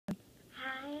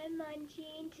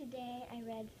Gene. Today I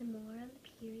read some more on the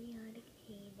periodic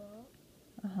table.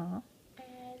 Uh-huh.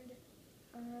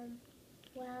 And,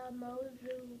 well,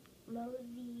 Mosley,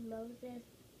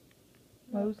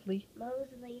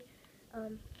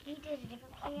 he did a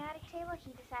different periodic table.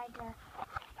 He decided to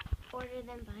order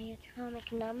them by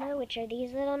atomic number, which are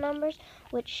these little numbers,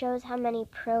 which shows how many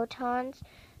protons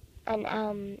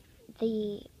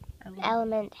the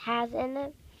element has in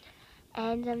it.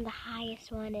 And the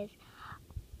highest one is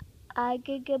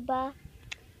Agigaba.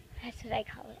 That's what I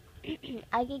call it.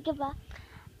 Agigaba,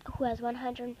 who has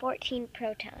 114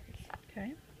 protons.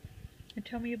 Okay. And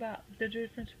tell me about the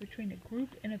difference between a group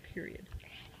and a period.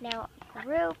 Now,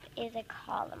 group is a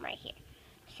column right here.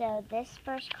 So this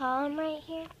first column right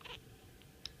here,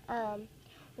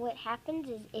 what happens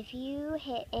is if you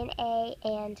hit Na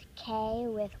and K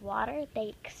with water,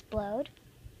 they explode.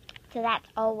 So that's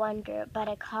all one group. But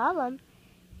a column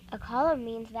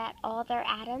means that all their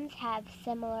atoms have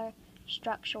similar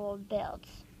structural builds.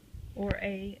 Or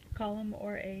a column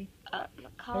or a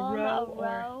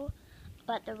row.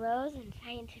 But the rows in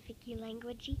scientific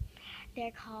language,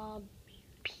 they're called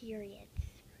periods,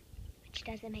 which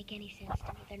doesn't make any sense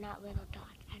to me. They're not little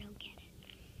dots. I don't get it.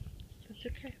 That's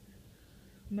okay.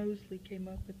 Mosley came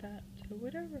up with that, so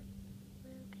whatever.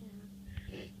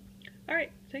 Okay. All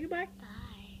right, say goodbye. Bye.